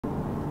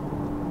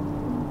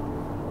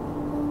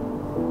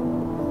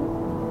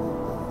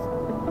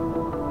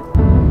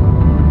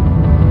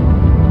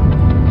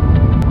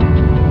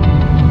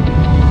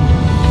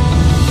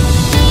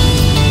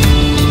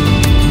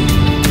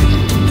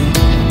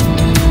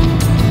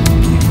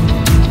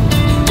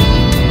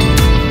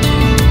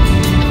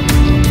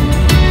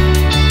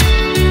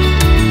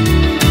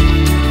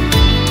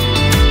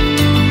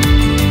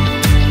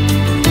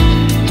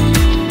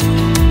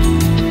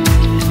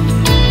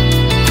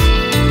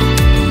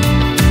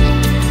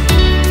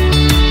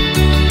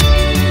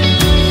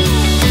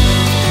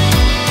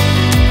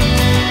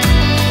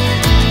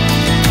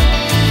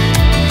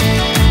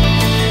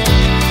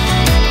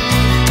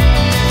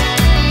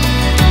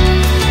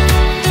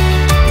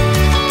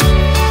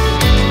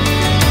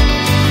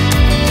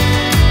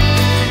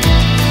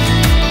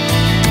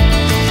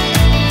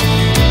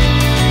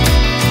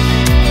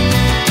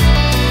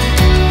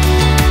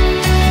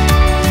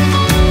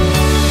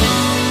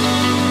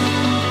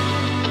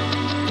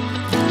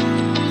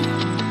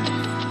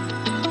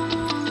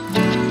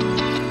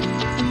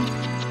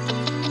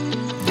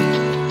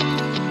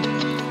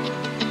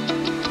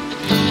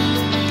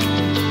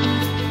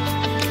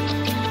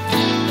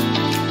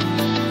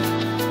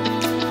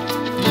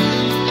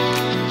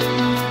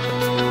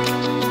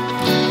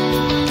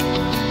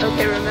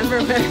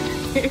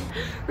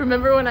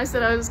remember when I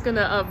said I was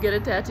gonna get a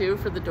tattoo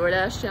for the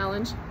DoorDash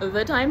challenge?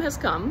 The time has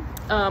come.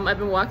 I've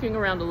been walking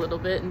around a little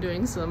bit and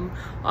doing some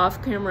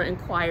off-camera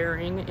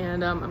inquiring,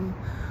 and I'm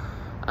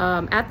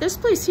at this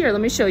place here.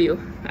 Let me show you.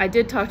 I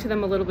did talk to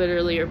them a little bit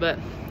earlier, but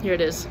here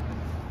it is.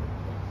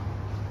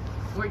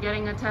 We're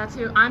getting a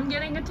tattoo. I'm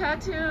getting a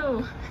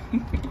tattoo.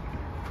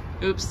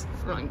 Oops,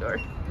 wrong door.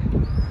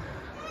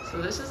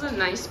 So this is a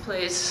nice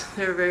place.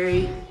 They're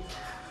very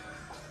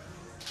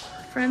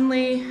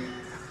friendly,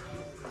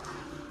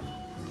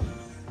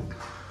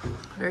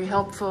 very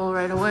helpful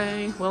right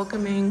away,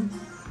 welcoming.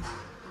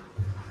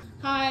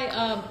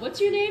 Hi, what's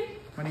your name?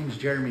 My name's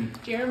Jeremy.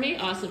 Jeremy,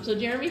 awesome. So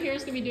Jeremy here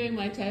is gonna be doing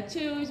my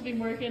tattoo. He's been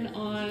working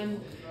on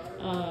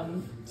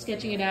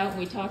sketching it out, and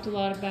we talked a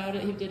lot about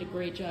it. He did a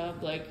great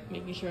job, like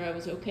making sure I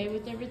was okay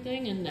with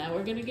everything, and now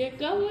we're gonna get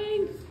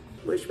going.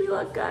 Wish me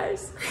luck,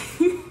 guys.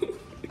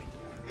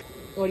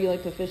 What do you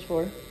like to fish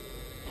for?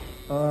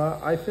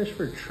 I fish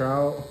for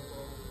trout,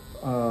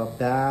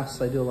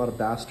 bass. I do a lot of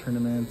bass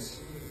tournaments,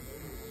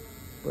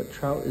 but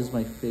trout is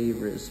my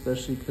favorite,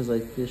 especially because I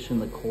fish in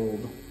the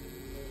cold.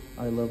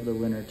 I love the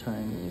winter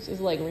time. Is it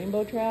like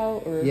rainbow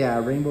trout or?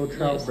 Yeah, rainbow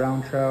trout, nice.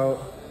 Brown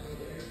trout.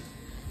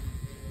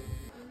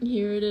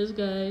 Here it is,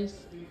 guys.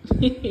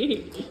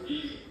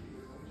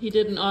 He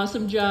did an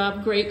awesome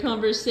job. Great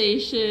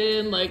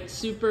conversation, like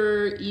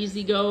super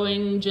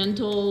easygoing,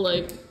 gentle,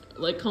 like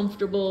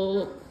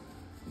comfortable.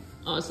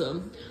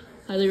 Awesome.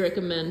 Highly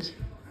recommend.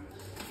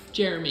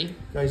 Jeremy.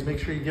 Guys, make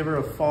sure you give her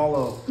a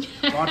follow.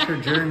 Watch her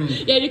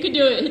journey. Yeah, you can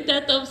do it. Hit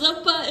that thumbs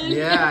up button.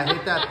 Yeah,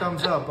 hit that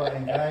thumbs up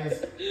button,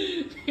 guys.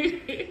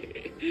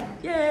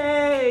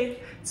 Yay!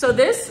 So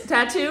this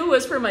tattoo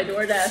was for my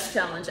DoorDash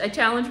challenge. I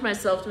challenged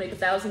myself to make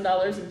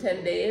 $1,000 in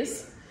 10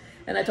 days.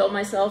 And I told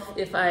myself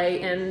if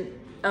and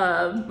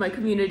my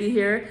community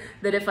here,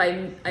 that if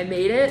I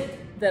made it,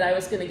 that I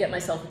was gonna get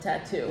myself a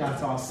tattoo.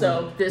 That's awesome.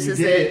 So this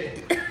is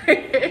it.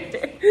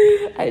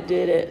 I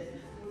did it.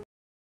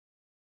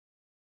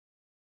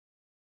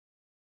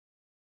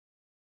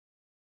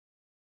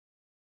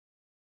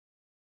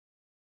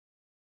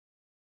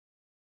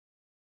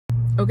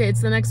 Okay,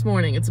 it's the next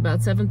morning. It's about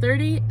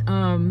 7:30, and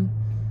I'm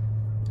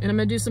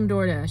gonna do some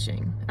door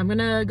dashing. I'm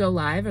gonna go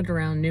live at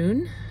around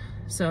noon,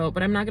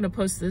 but I'm not gonna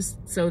post this,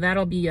 so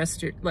that'll be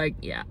yesterday,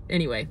 yeah.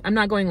 Anyway, I'm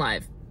not going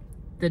live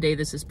the day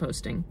this is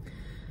posting,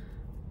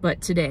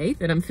 but today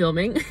that I'm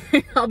filming,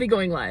 I'll be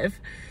going live.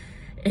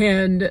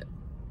 And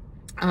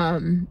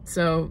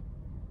so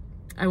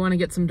I wanna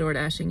get some door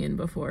dashing in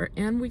before,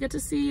 and we get to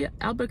see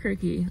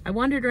Albuquerque. I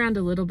wandered around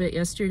a little bit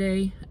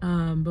yesterday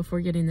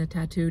before getting the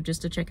tattoo,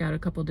 just to check out a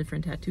couple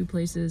different tattoo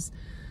places.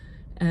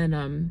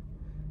 And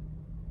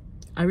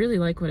I really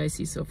like what I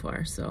see so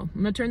far. So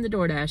I'm gonna turn the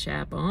DoorDash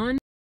app on.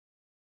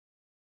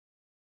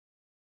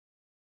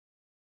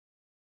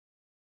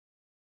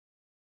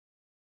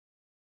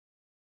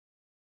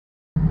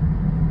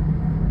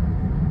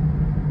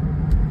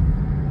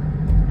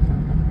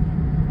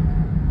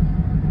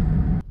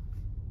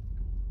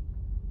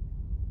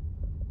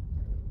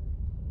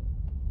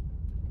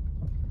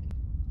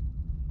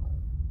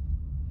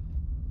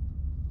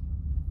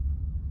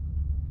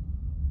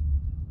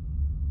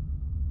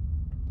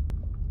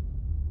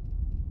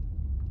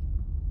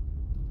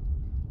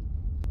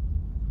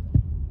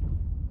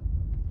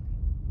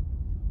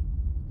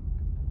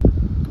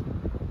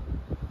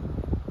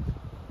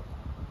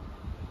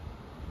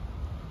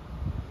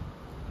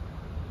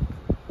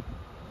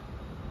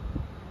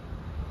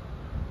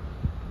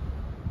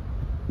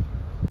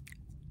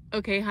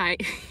 Okay, hi.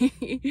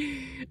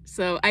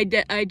 So I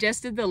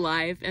just did the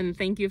live, and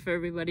thank you for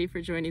everybody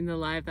for joining the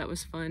live. That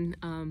was fun.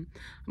 I'm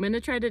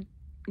gonna try to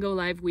go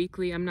live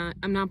weekly. I'm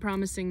not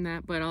promising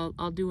that, but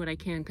I'll do what I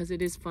can, because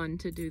it is fun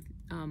to do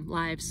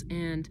lives,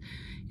 and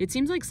it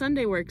seems like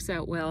Sunday works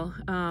out well.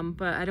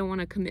 But I don't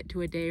want to commit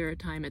to a day or a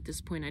time at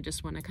this point. I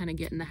just want to kind of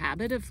get in the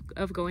habit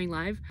of going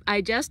live. I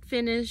just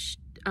finished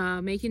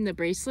making the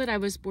bracelet. I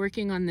was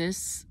working on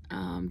this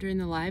during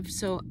the live,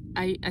 so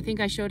I think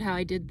I showed how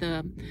I did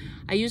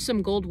I used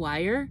some gold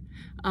wire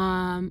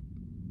to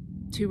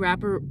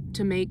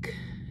make,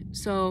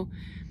 so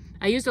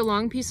I used a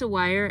long piece of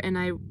wire, and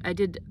I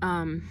did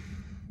I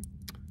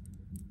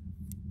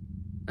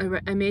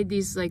made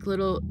these like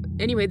little,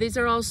 anyway, these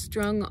are all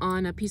strung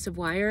on a piece of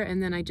wire,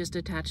 and then I just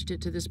attached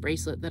it to this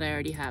bracelet that I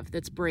already have.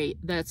 That's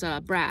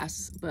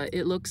brass, but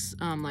it looks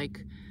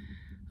like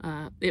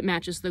it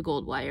matches the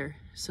gold wire.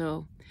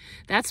 So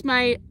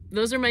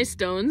those are my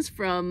stones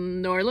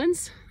from New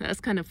Orleans.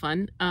 That's kind of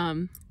fun.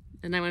 And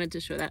I wanted to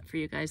show that for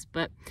you guys,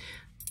 but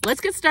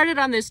let's get started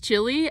on this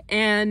chili.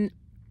 And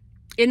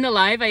in the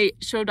live, I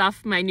showed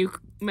off my new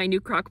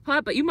crock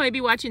pot, but you might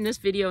be watching this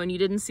video and you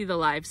didn't see the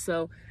live.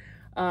 So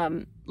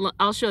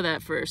I'll show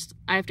that first.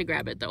 I have to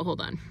grab it though,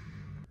 hold on.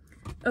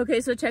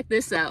 Okay, so check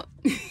this out.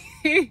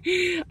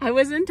 I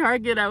was in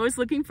Target, I was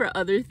looking for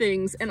other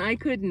things, and I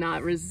could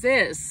not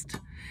resist.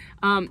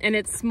 And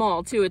it's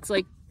small too. It's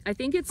like, I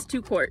think it's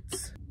 2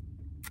 quarts.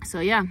 So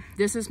yeah,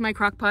 this is my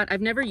crock pot.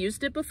 I've never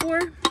used it before.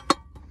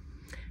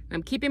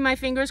 I'm keeping my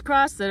fingers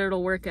crossed that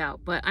it'll work out,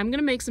 but I'm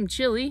gonna make some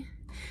chili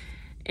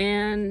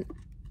and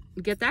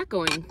get that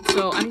going.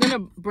 So I'm gonna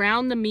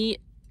brown the meat,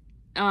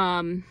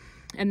 and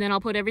then I'll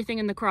put everything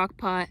in the crock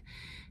pot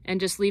and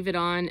just leave it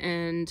on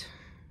and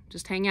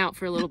just hang out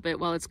for a little bit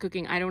while it's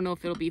cooking. I don't know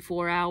if it'll be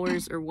 4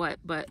 hours or what,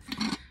 but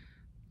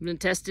I'm gonna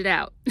test it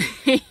out.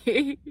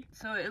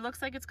 So it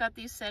looks like it's got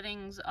these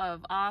settings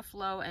of off,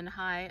 low, and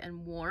high,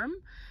 and warm.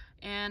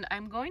 And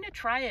I'm going to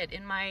try it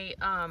in my,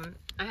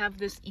 I have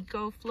this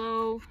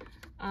EcoFlow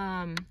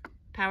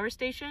power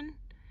station.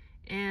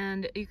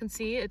 And you can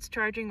see it's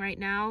charging right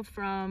now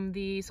from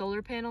the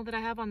solar panel that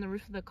I have on the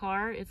roof of the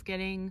car. It's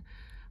getting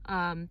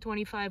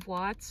 25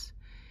 watts.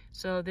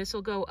 So this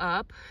will go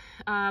up.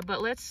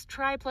 But let's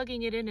try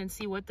plugging it in and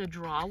see what the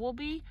draw will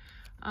be.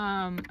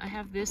 I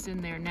have this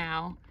in there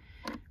now,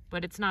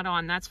 but it's not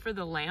on. That's for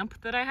the lamp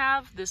that I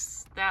have,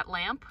 that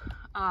lamp.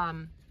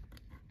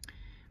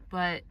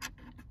 But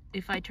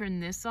if I turn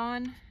this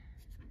on,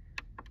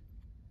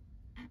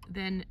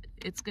 then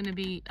it's gonna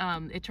be,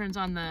 it turns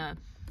on the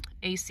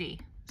AC.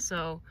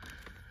 So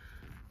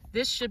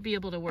this should be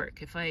able to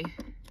work if I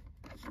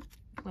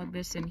plug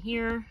this in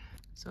here.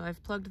 So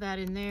I've plugged that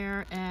in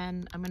there,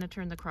 and I'm gonna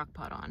turn the crock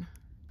pot on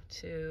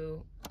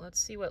to, let's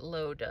see what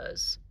low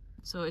does.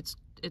 So it's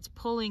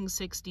pulling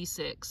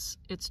 66.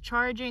 It's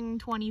charging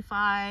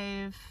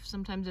 25,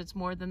 sometimes it's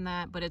more than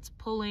that, but it's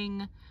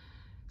pulling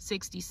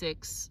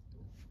 66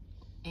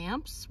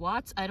 amps,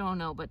 watts, I don't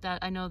know, but that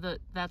I know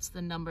that's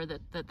the number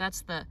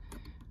that's the,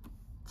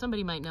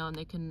 somebody might know and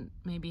they can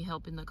maybe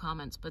help in the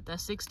comments, but the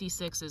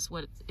 66 is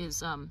what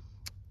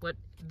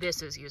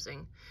this is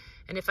using.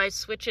 And if I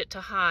switch it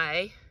to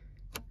high,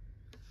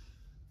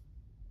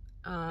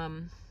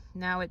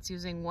 now it's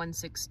using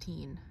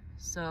 116.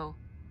 So,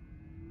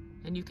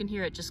 and you can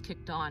hear it just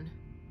kicked on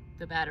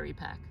the battery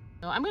pack.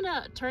 So I'm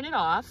gonna turn it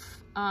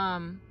off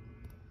and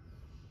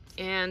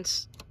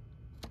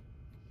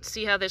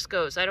see how this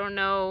goes. I don't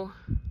know,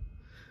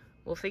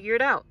 we'll figure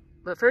it out.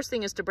 But first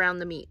thing is to brown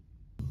the meat.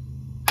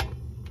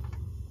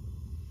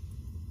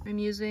 I'm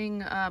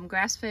using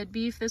grass-fed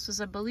beef. This was,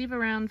 I believe,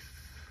 around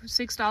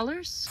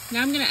 $6.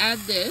 Now I'm gonna add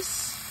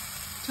this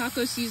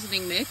taco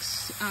seasoning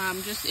mix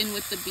just in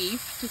with the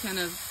beef to kind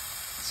of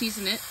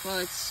season it while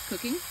it's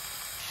cooking.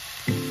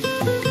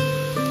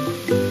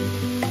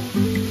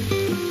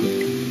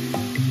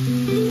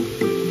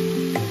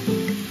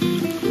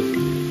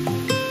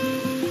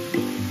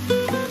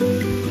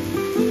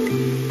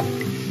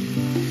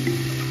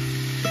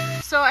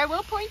 So I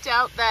will point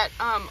out that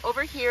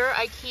over here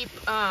I keep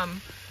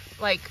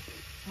like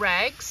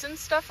rags and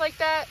stuff like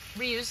that,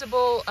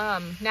 reusable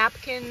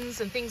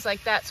napkins and things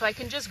like that, so I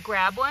can just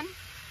grab one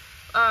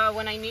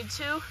when I need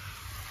to.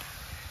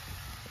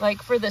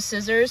 Like for the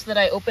scissors that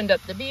I opened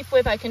up the beef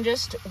with, I can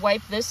just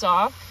wipe this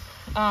off,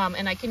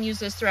 and I can use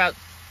this throughout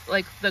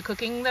like the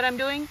cooking that I'm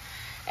doing.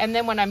 And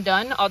then when I'm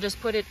done, I'll just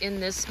put it in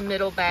this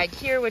middle bag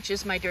here, which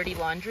is my dirty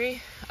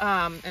laundry,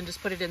 and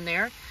just put it in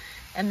there,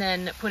 and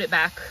then put it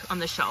back on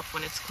the shelf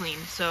when it's clean.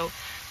 So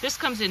this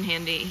comes in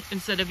handy.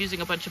 Instead of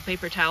using a bunch of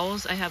paper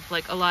towels, I have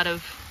like a lot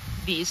of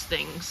these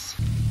things.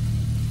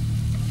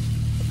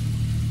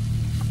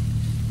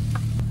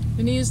 I'm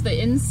gonna use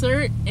the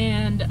insert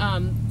and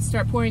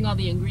start pouring all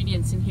the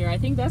ingredients in here. I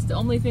think that's the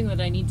only thing that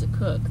I need to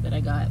cook that I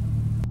got.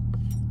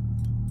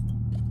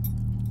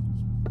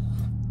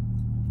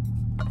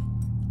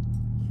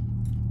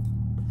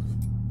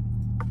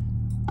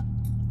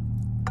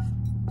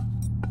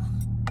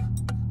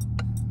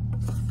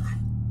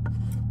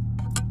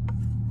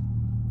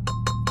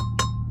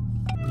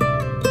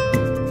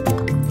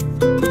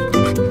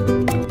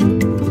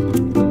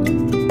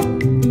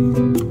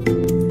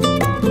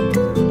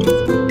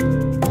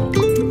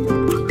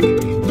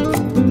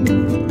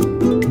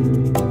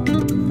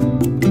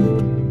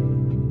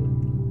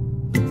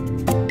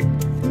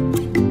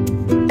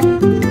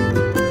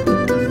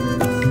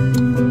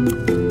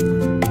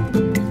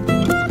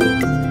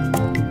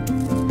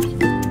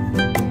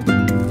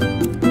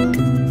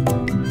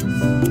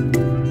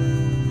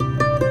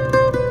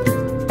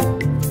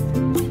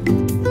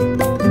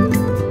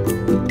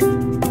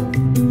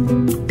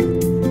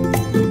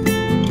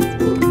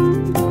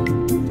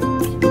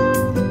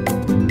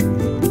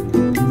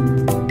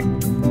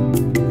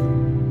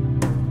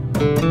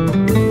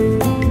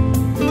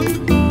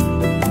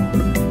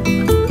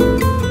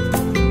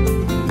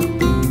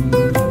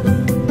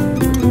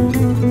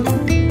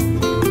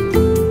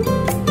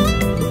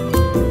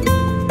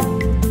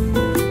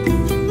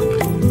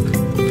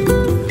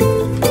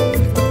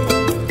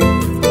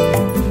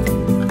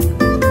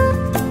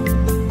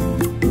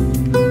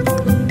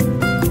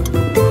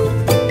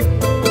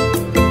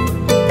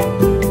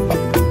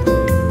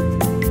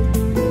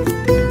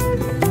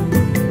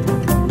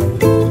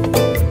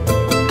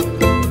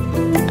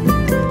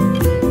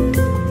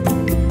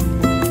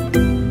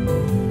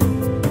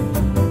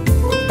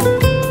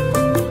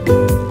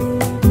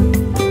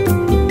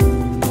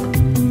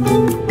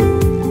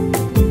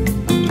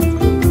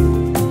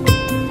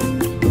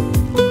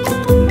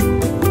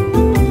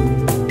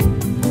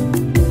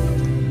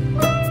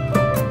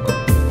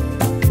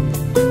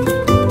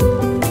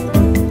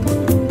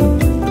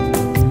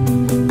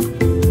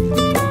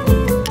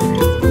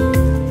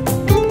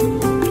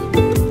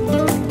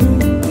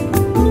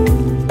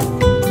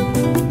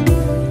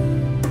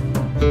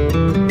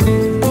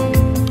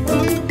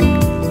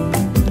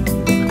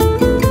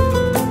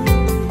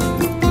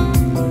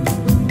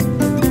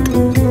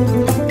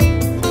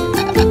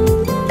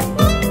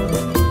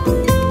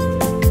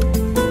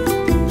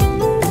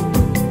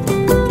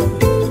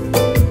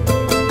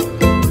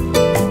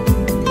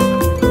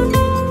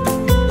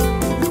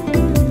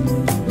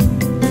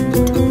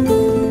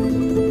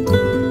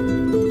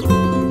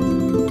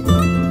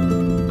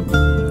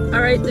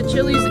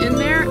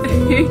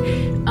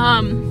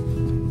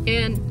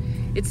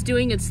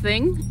 doing its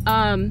thing.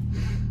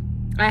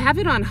 I have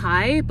it on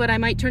high, but I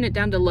might turn it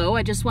down to low.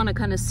 I just want to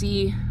kind of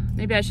see,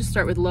 maybe I should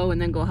start with low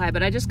and then go high,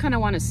 but I just kind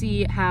of want to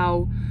see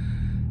how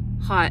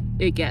hot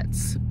it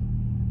gets.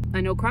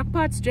 I know crock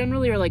pots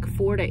generally are like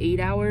 4 to 8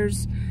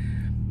 hours,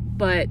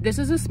 but this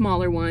is a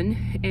smaller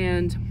one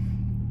and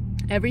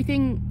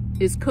everything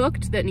is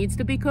cooked that needs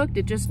to be cooked.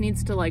 It just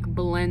needs to like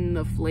blend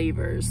the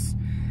flavors.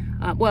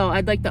 Well,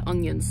 I'd like the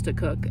onions to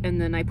cook,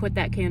 and then I put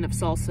that can of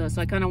salsa,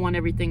 so I kind of want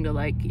everything to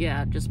like,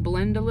 yeah, just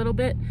blend a little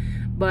bit.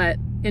 But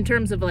in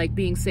terms of like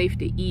being safe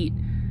to eat,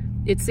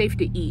 it's safe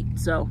to eat.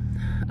 So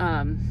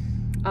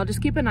I'll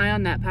just keep an eye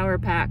on that power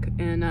pack,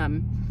 and I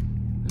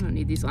don't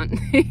need these on.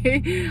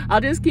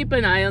 I'll just keep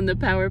an eye on the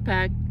power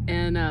pack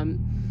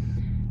and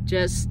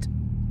just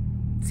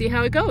see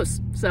how it goes.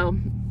 So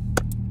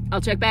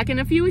I'll check back in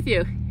a few with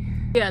you.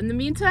 Yeah, in the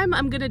meantime,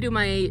 I'm gonna do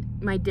my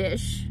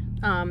dish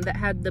that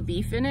had the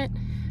beef in it.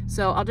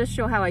 So I'll just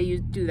show how I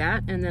do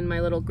that, and then my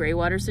little gray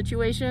water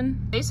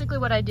situation. Basically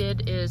what I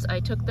did is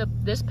I took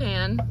this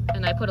pan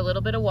and I put a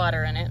little bit of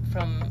water in it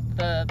from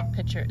the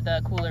pitcher,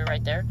 the cooler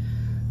right there.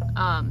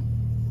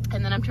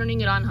 And then I'm turning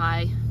it on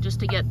high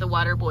just to get the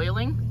water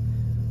boiling.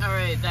 All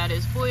right, that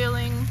is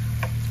boiling.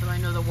 So I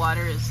know the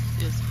water is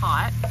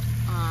hot.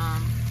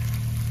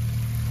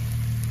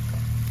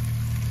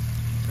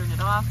 Turn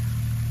it off.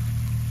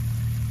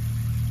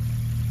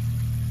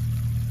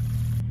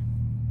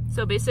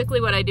 So basically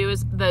what I do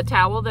is the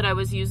towel that I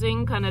was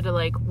using kind of to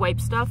like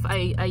wipe stuff,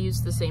 I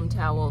use the same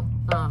towel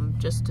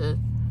just to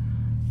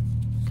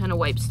kind of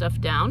wipe stuff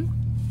down.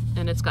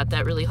 And it's got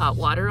that really hot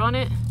water on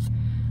it.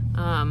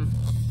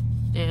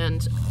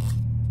 And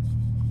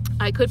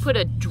I could put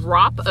a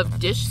drop of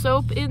dish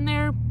soap in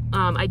there.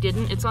 I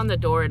didn't, it's on the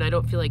door and I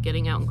don't feel like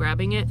getting out and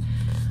grabbing it.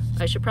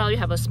 I should probably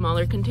have a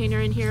smaller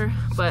container in here,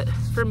 but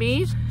for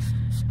me,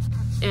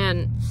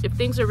 and if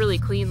things are really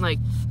clean, like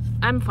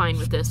I'm fine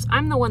with this.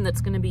 I'm the one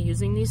that's going to be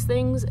using these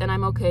things, and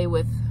I'm okay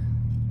with,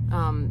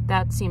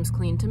 that seems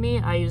clean to me.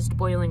 I used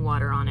boiling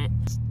water on it.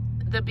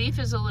 The beef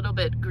is a little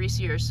bit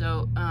greasier,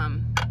 so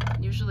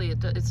usually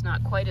it's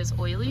not quite as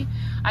oily.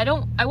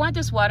 I want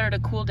this water to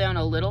cool down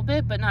a little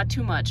bit, but not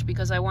too much,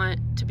 because I want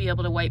to be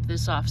able to wipe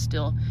this off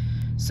still.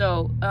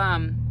 So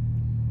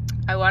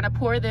I want to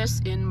pour this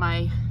in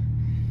my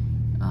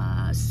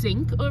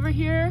sink over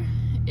here,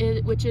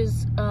 which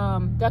is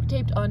duct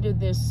taped onto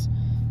this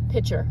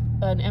pitcher,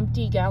 an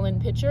empty gallon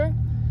pitcher,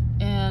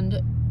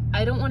 and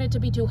I don't want it to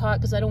be too hot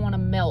because I don't want to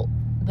melt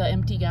the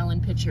empty gallon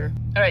pitcher.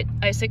 All right,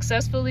 I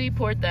successfully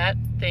poured that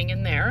thing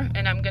in there,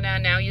 and I'm gonna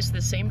now use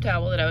the same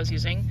towel that I was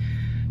using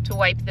to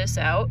wipe this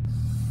out.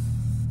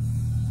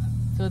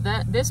 So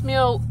this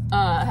meal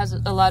has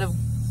a lot of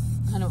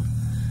kind of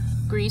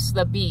grease,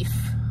 the beef,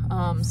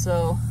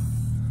 so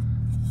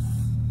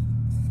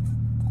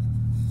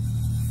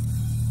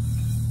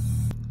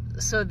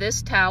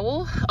this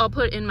towel I'll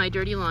put in my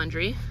dirty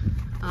laundry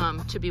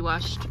to be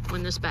washed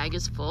when this bag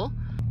is full.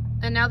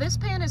 And now this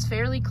pan is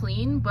fairly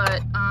clean,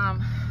 but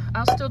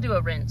I'll still do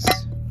a rinse,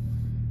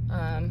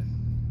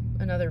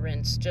 another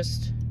rinse,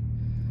 just,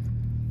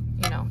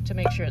 you know, to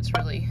make sure it's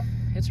really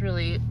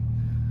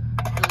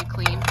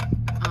clean.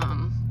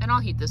 And I'll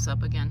heat this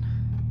up again.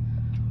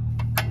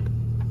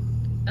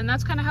 And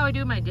that's kind of how I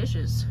do my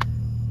dishes.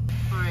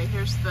 All right,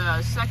 here's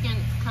the second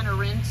kind of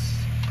rinse.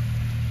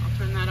 I'll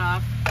turn that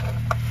off.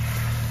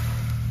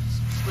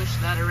 Swish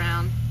that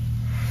around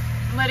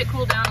and let it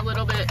cool down a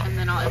little bit, and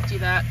then I'll empty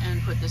that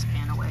and put this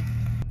pan away.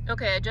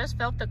 Okay, I just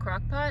felt the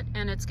crock pot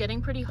and it's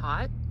getting pretty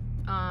hot.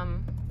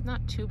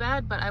 Not too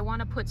bad, but I want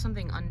to put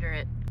something under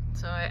it.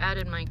 So I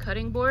added my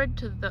cutting board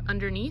to the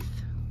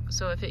underneath,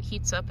 so if it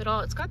heats up at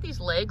all, it's got these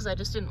legs, I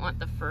just didn't want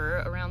the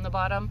fur around the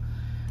bottom.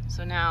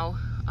 So now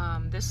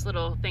this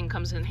little thing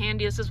comes in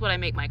handy. This is what I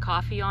make my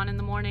coffee on in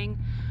the morning.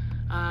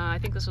 I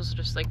think this was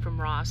just like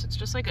from Ross. It's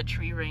just like a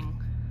tree ring,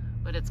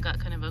 but it's got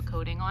kind of a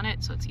coating on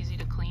it, so it's easy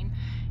to clean.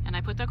 And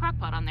I put the crock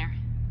pot on there.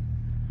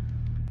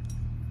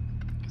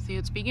 See,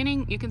 it's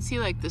beginning, you can see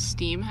like the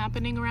steam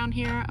happening around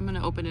here. I'm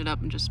gonna open it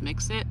up and just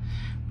mix it,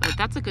 but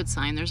that's a good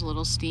sign. There's a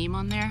little steam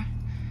on there.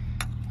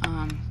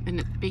 And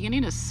it's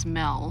beginning to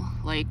smell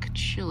like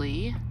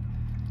chili.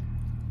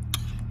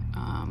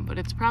 But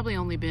it's probably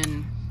only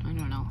been, I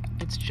don't know,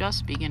 it's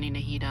just beginning to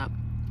heat up.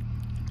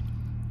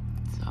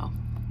 So,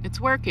 it's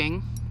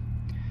working.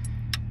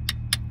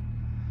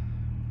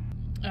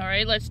 All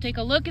right, let's take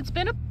a look. It's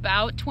been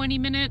about 20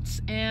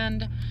 minutes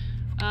and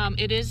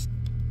it's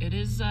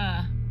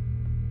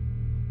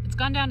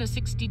gone down to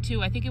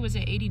 62. I think it was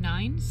at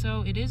 89,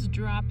 so it is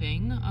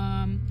dropping.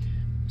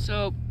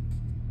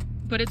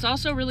 But it's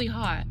also really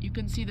hot. You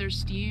can see there's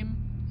steam.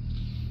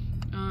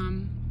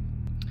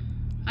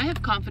 I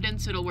have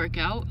confidence it'll work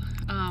out.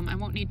 I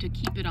won't need to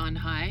keep it on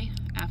high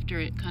after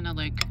it kind of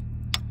like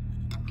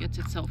gets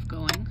itself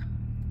going.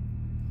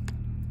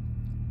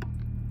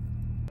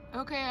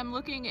 Okay, I'm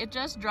looking, it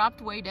just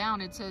dropped way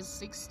down. It says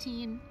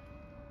 16%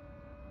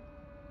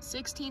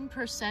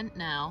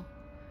 now.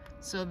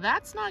 So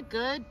that's not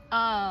good.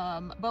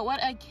 But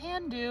what I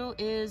can do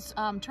is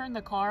turn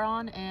the car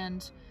on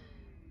and,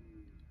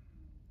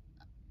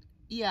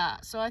 Yeah,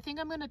 so I think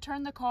I'm gonna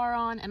turn the car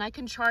on, and I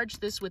can charge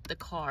this with the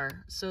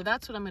car. So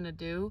that's what I'm gonna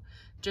do,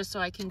 just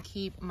so I can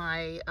keep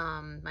my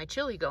my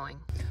chili going.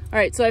 All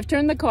right, so I've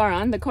turned the car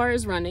on. The car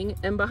is running,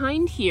 and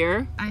behind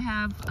here I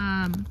have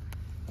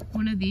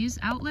one of these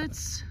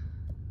outlets,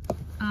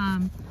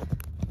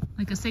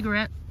 like a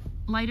cigarette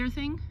lighter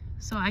thing.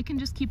 So I can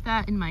just keep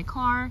that in my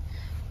car,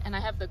 and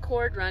I have the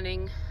cord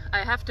running.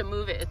 I have to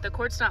move it. The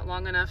cord's not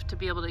long enough to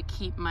be able to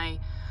keep my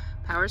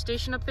power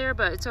station up there,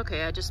 but it's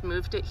okay. I just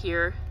moved it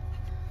here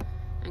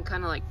and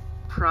kind of like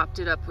propped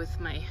it up with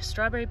my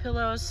strawberry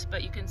pillows,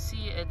 but you can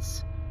see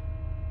it's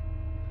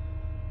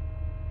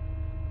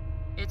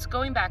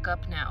going back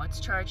up now. It's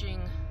charging.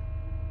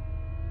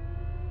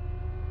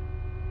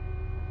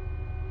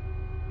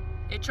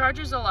 It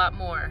charges a lot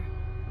more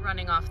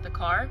running off the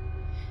car,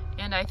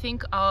 and I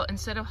think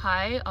instead of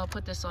high, I'll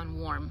put this on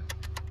warm.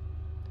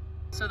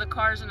 So the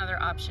car is another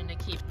option to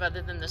keep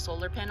rather than the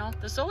solar panel.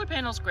 The solar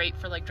panel is great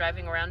for like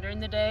driving around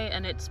during the day,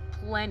 and it's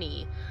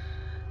plenty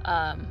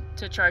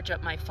to charge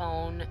up my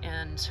phone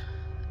and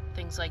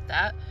things like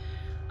that.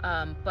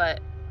 But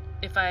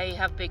if I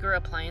have bigger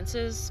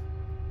appliances,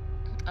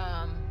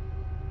 I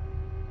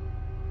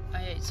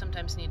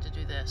sometimes need to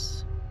do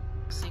this.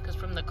 See, because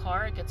from the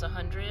car it gets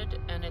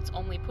 100 and it's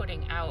only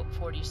putting out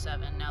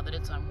 47 now that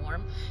it's on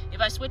warm.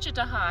 If I switch it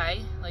to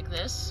high like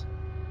this,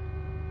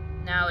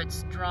 now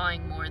it's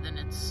drawing more than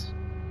it's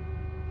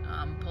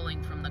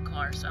pulling from the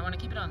car. So I want to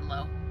keep it on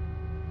low.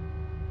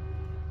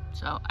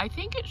 So I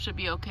think it should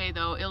be okay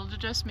though. It'll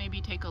just maybe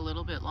take a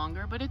little bit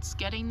longer, but it's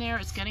getting there.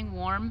 It's getting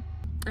warm.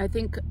 I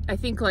think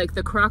like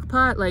the crock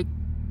pot like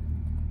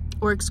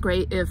works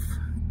great if,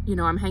 you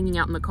know, I'm hanging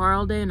out in the car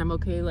all day and I'm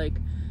okay like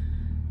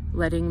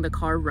letting the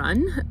car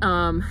run.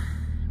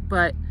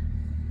 But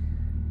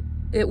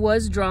it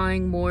was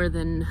drawing more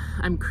than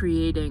I'm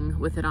creating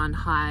with it on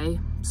high.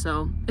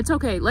 So it's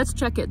okay. Let's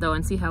check it though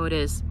and see how it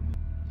is.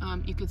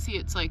 You can see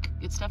it's like,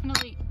 it's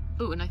definitely,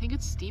 ooh, and I think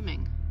it's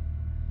steaming.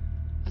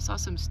 I saw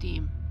some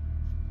steam.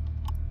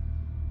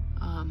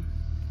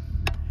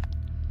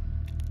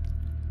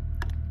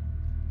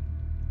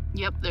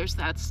 Yep, there's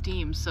that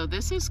steam. So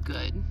this is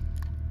good.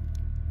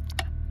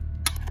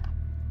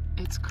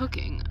 It's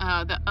cooking.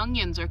 The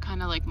onions are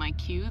kind of like my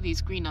cue,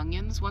 these green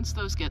onions. Once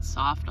those get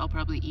soft, I'll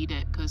probably eat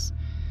it because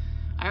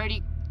I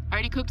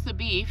already cooked the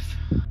beef.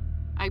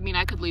 I mean,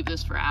 I could leave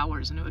this for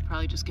hours and it would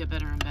probably just get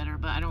better and better,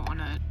 but I don't want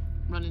to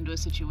run into a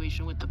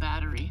situation with the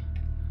battery.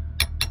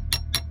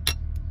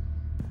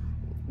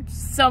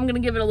 So I'm gonna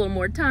give it a little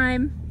more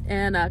time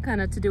and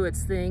kind of to do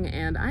its thing,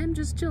 and I'm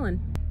just chilling.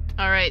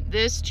 All right,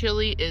 this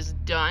chili is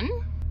done.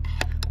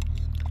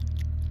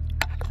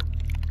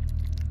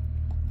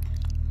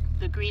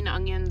 The green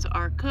onions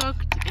are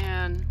cooked,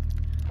 and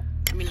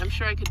I mean, I'm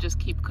sure I could just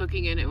keep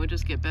cooking it. It would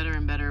just get better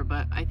and better,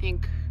 but I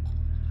think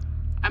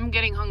I'm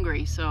getting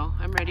hungry, so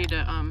I'm ready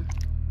to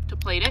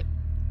plate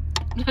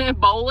it,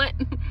 bowl it.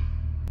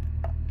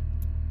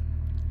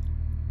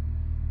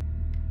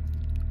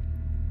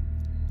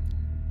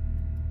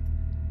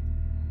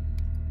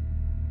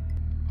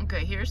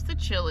 Okay, here's the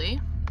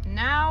chili.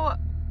 Now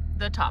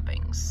the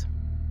toppings.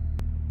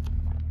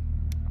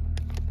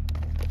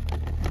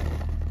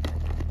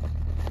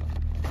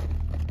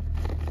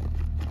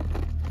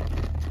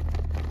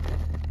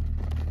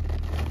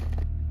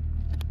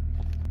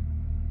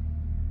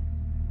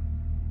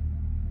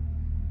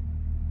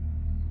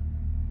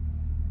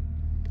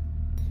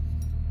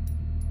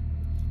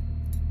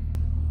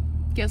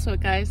 Guess what,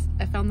 guys?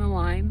 I found the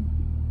lime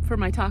for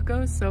my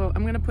tacos, so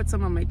I'm gonna put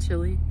some on my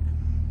chili.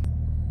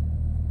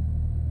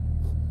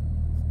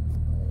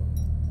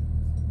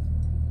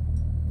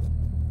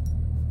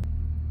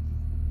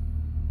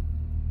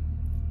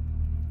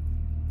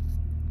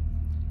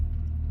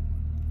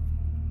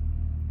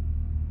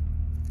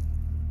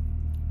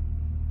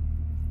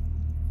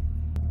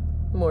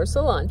 More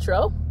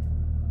cilantro.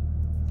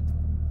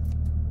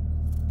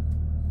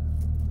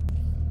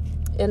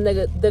 And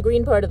the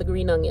green part of the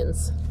green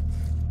onions.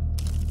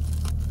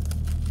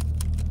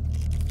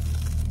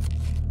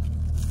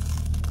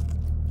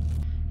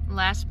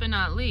 Last but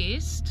not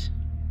least,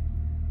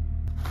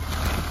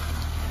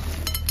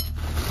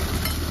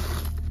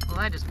 well,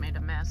 I just made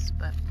a mess,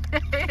 but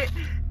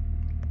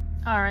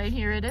all right,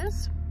 here it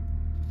is.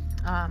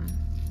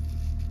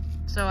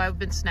 So I've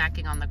been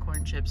snacking on the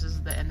corn chips. This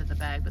is the end of the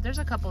bag, but there's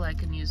a couple I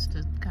can use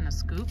to kind of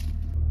scoop.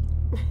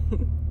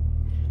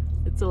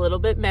 It's a little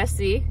bit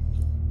messy.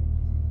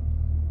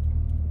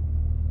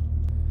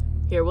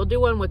 Here, we'll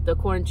do one with the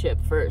corn chip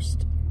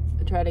first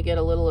and try to get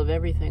a little of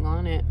everything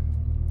on it.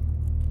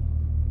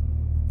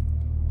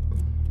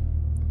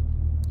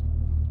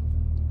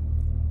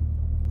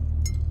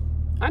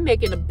 I'm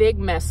making a big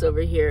mess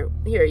over here.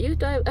 Here, you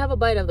have a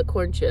bite of the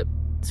corn chip.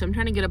 So I'm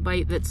trying to get a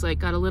bite that's like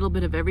got a little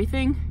bit of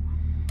everything.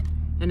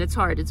 And it's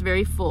hard, it's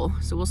very full.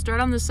 So we'll start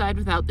on the side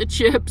without the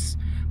chips,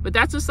 but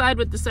that's the side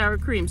with the sour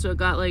cream. So it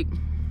got like,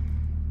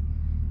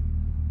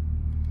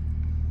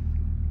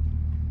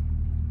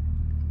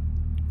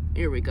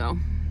 here we go.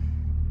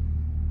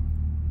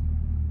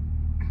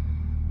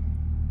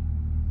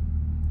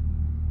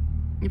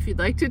 if you'd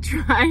like to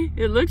try.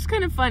 It looks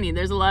kind of funny.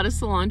 There's a lot of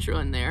cilantro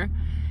in there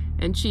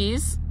and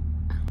cheese.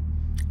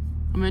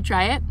 I'm gonna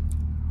try it.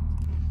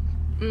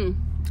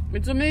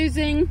 It's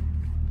amazing.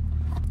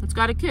 It's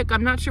got a kick.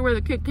 I'm not sure where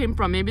the kick came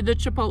from. Maybe the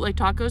chipotle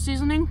taco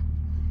seasoning.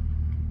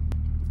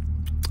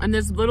 And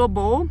this little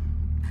bowl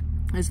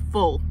is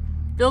full,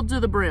 filled to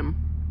the brim.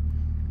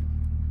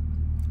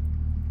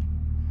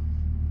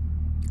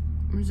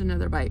 Here's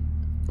another bite.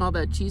 All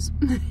that cheese.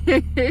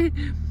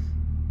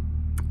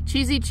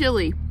 Cheesy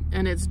chili,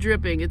 and it's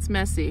dripping. It's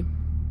messy.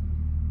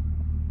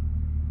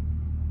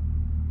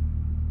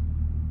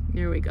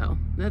 There we go.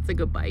 That's a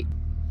good bite.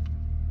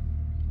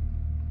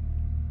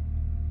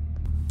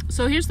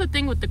 So here's the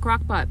thing with the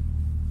crock pot,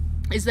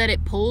 is that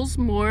it pulls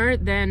more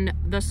than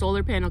the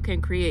solar panel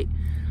can create,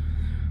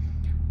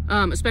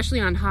 especially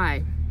on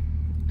high.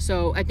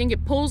 So I think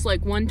it pulls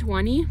like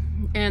 120,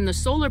 and the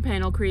solar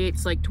panel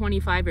creates like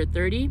 25 or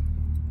 30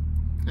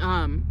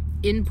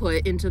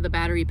 input into the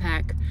battery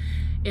pack.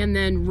 And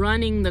then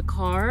running the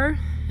car,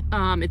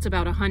 it's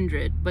about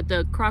 100, but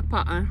the crock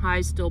pot on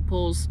high still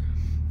pulls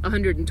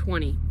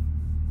 120.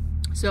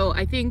 So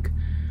I think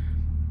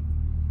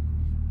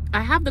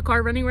I have the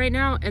car running right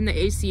now and the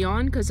AC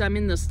on because I'm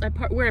in this,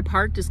 where I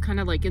parked is kind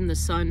of like in the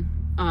sun,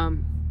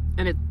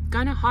 and it's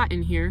kind of hot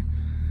in here,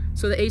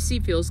 so the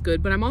AC feels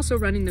good. But I'm also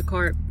running the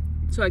car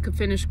so I could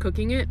finish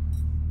cooking it,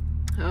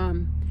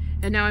 and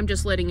now I'm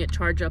just letting it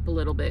charge up a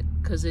little bit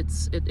because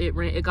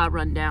it got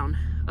run down.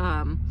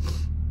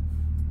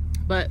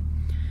 But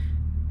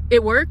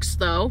it works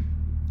though,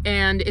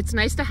 and it's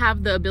nice to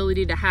have the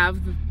ability to have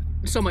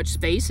so much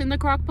space in the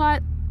crock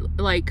pot.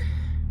 Like,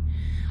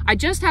 I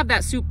just have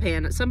that soup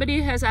pan.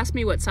 Somebody has asked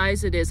me what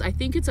size it is. I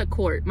think it's a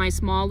quart, my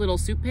small little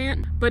soup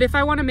pan. But if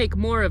I want to make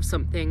more of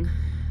something,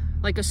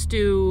 like a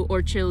stew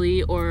or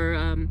chili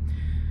or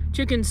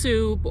chicken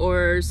soup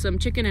or some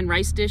chicken and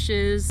rice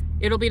dishes,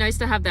 it'll be nice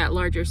to have that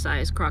larger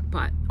size crock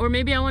pot. Or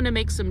maybe I want to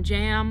make some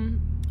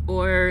jam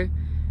or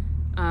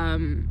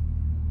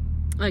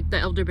like the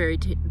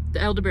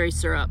elderberry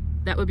syrup.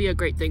 That would be a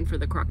great thing for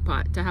the crock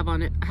pot to have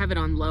it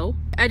on low.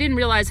 I didn't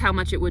realize how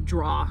much it would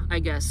draw, I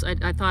guess.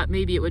 I thought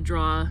maybe it would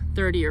draw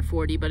 30 or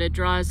 40, but it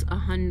draws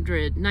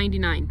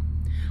 199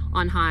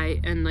 on high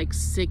and like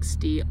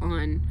 60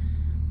 on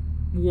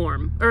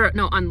warm, or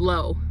no, on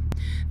low.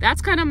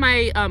 That's kind of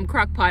my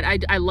crock pot.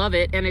 I love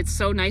it, and it's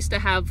so nice to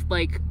have,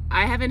 like,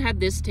 I haven't had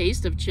this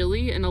taste of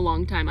chili in a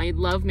long time. I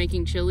love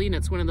making chili, and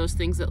it's one of those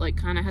things that like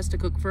kind of has to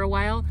cook for a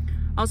while.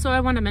 Also, I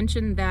want to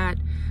mention that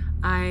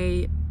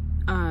I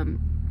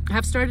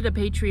have started a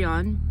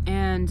Patreon,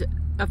 and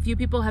a few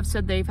people have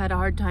said they've had a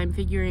hard time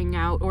figuring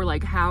out or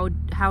like how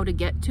to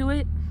get to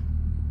it.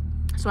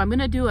 So I'm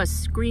gonna do a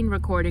screen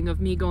recording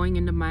of me going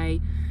into my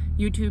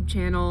YouTube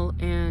channel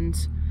and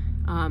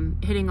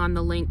hitting on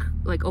the link,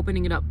 like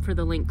opening it up for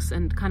the links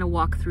and kind of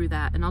walk through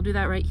that, and I'll do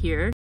that right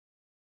here.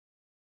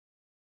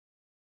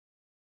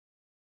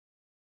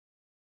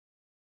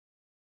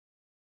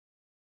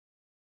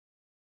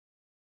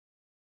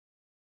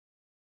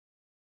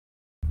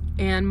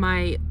 And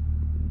my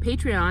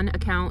Patreon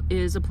account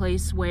is a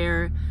place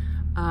where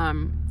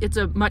it's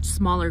a much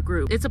smaller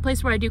group. It's a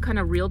place where I do kind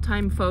of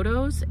real-time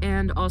photos,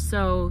 and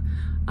also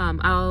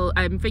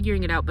I'm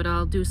figuring it out, but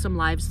I'll do some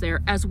lives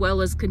there as well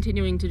as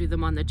continuing to do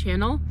them on the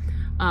channel.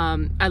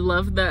 I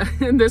love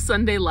the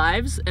Sunday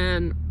lives,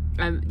 and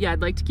yeah,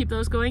 I'd like to keep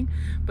those going,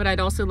 but I'd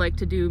also like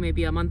to do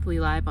maybe a monthly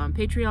live on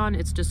Patreon.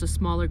 It's just a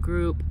smaller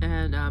group,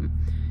 and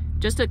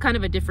just a kind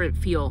of a different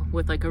feel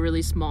with like a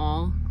really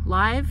small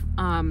live.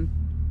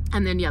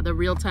 And then, yeah, the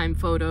real-time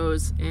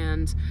photos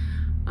and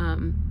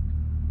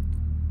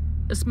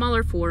a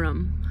smaller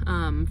forum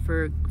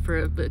for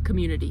the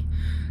community.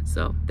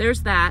 So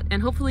there's that,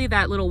 and hopefully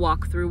that little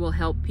walkthrough will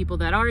help people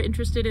that are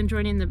interested in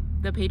joining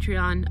the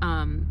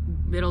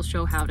Patreon. It'll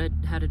show how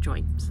to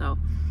join. So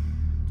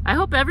I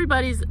hope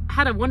everybody's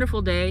had a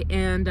wonderful day,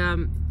 and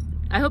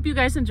I hope you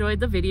guys enjoyed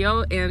the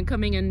video and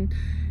coming and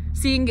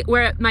seeing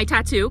my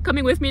tattoo,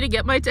 coming with me to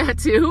get my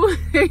tattoo.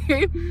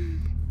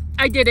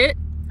 I did it.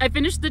 I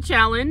finished the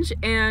challenge,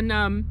 and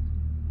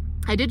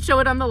I did show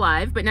it on the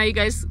live, but now you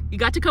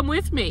got to come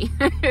with me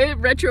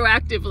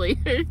retroactively.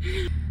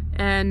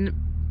 And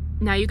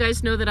now you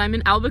guys know that I'm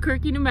in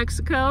Albuquerque, New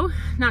Mexico.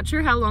 Not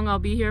sure how long I'll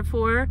be here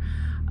for.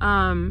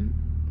 I'm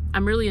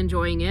really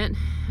enjoying it.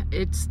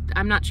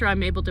 I'm not sure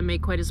I'm able to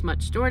make quite as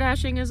much door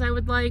dashing as I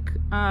would like,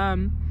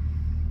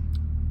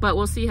 but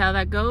we'll see how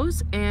that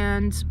goes,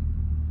 and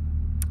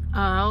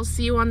I'll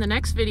see you on the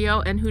next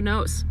video, and who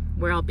knows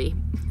where I'll be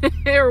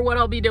or what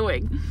I'll be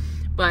doing.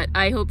 But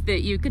I hope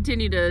that you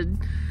continue to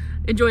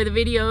enjoy the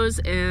videos,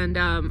 and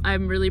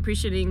I'm really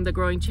appreciating the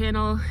growing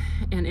channel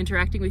and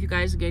interacting with you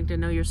guys and getting to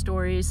know your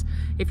stories.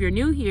 If you're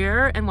new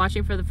here and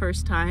watching for the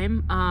first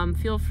time,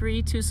 feel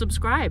free to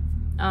subscribe.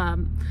 We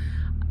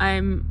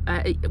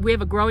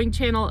have a growing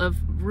channel of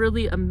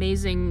really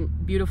amazing,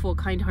 beautiful,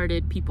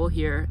 kind-hearted people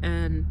here,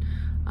 and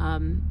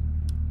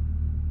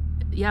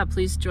yeah,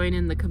 please join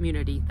in the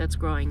community that's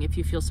growing if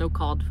you feel so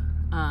called,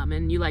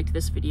 and you liked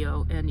this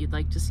video and you'd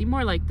like to see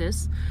more like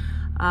this.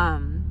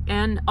 And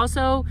And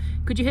also,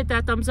 could you hit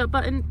that thumbs up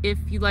button if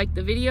you liked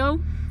the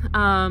video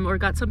or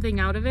got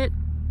something out of it?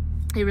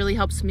 It really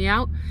helps me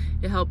out.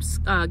 It helps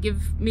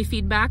give me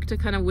feedback to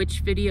kind of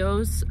which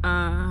videos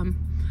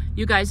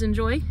you guys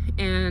enjoy,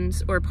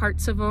 and or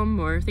parts of them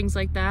or things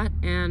like that.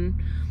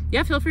 And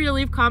yeah, feel free to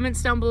leave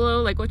comments down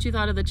below, like what you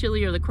thought of the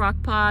chili or the crock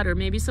pot, or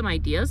maybe some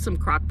ideas, some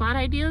crock pot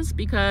ideas,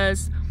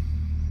 because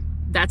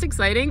that's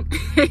exciting.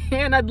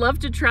 And I'd love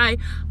to try.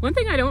 One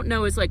thing I don't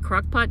know is like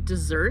crock pot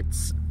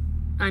desserts.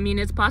 I mean,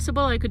 it's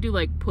possible I could do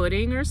like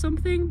pudding or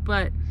something,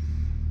 but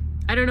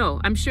I don't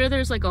know. I'm sure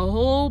there's like a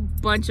whole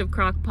bunch of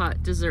crock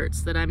pot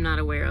desserts that I'm not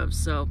aware of.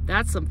 So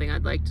that's something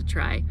I'd like to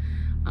try.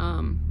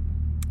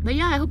 But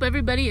yeah, I hope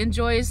everybody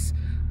enjoys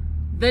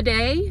the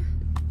day,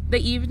 the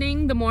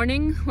evening, the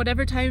morning,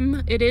 whatever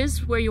time it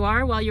is where you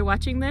are while you're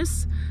watching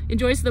this.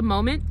 Enjoys the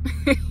moment.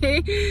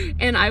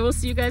 And I will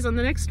see you guys on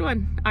the next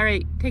one. All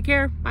right, take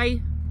care.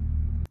 Bye.